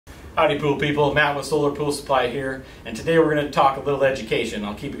Howdy pool people, Matt with Solar Pool Supply here, and today we're going to talk a little education.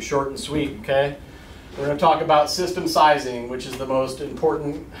 I'll keep it short and sweet, okay? We're going to talk about system sizing, which is the most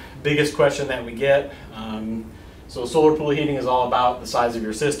important, biggest question that we get. So solar pool heating is all about the size of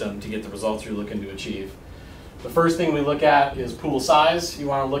your system to get the results you're looking to achieve. The first thing we look at is pool size. You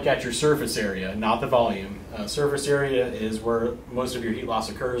want to look at your surface area, not the volume. Surface area is where most of your heat loss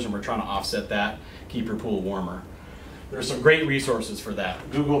occurs, and we're trying to offset that, keep your pool warmer. There's some great resources for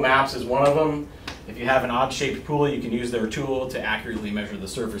that. Google Maps is one of them. If you have an odd-shaped pool, you can use their tool to accurately measure the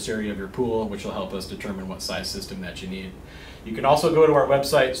surface area of your pool, which will help us determine what size system that you need. You can also go to our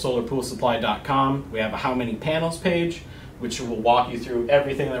website, solarpoolsupply.com. We have a How Many Panels page, which will walk you through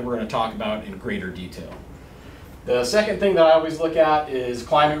everything that we're going to talk about in greater detail. The second thing that I always look at is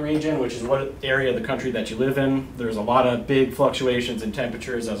climate region, which is what area of the country that you live in. There's a lot of big fluctuations in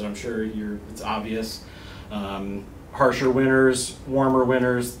temperatures, as I'm sure it's obvious. Harsher winters, warmer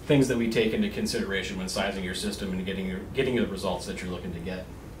winters, things that we take into consideration when sizing your system and getting the results that you're looking to get.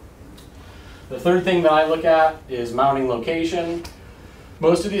 The third thing that I look at is mounting location.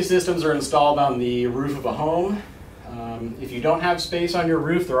 Most of these systems are installed on the roof of a home. If you don't have space on your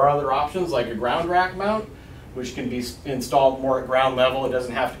roof, there are other options like a ground rack mount, which can be installed more at ground level. It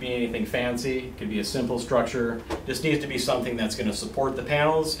doesn't have to be anything fancy. It could be a simple structure. Just needs to be something that's going to support the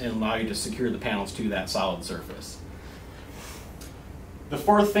panels and allow you to secure the panels to that solid surface. The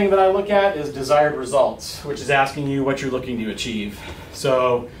fourth thing that I look at is desired results, which is asking you what you're looking to achieve.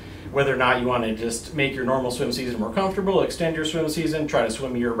 So whether or not you want to just make your normal swim season more comfortable, extend your swim season, try to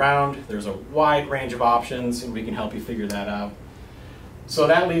swim year-round. There's a wide range of options, and we can help you figure that out. So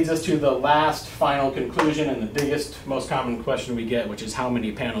that leads us to the last final conclusion and the biggest, most common question we get, which is how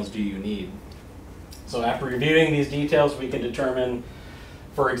many panels do you need? So after reviewing these details, we can determine,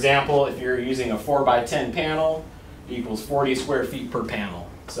 for example, if you're using a 4x10 panel, it equals 40 square feet per panel.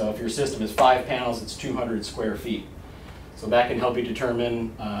 So if your system is 5 panels, it's 200 square feet. So that can help you determine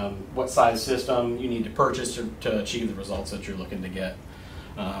what size system you need to purchase to achieve the results that you're looking to get.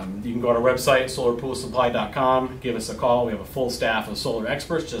 You can go to our website, solarpoolsupply.com, give us a call. We have a full staff of solar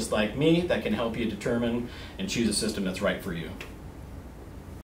experts just like me that can help you determine and choose a system that's right for you.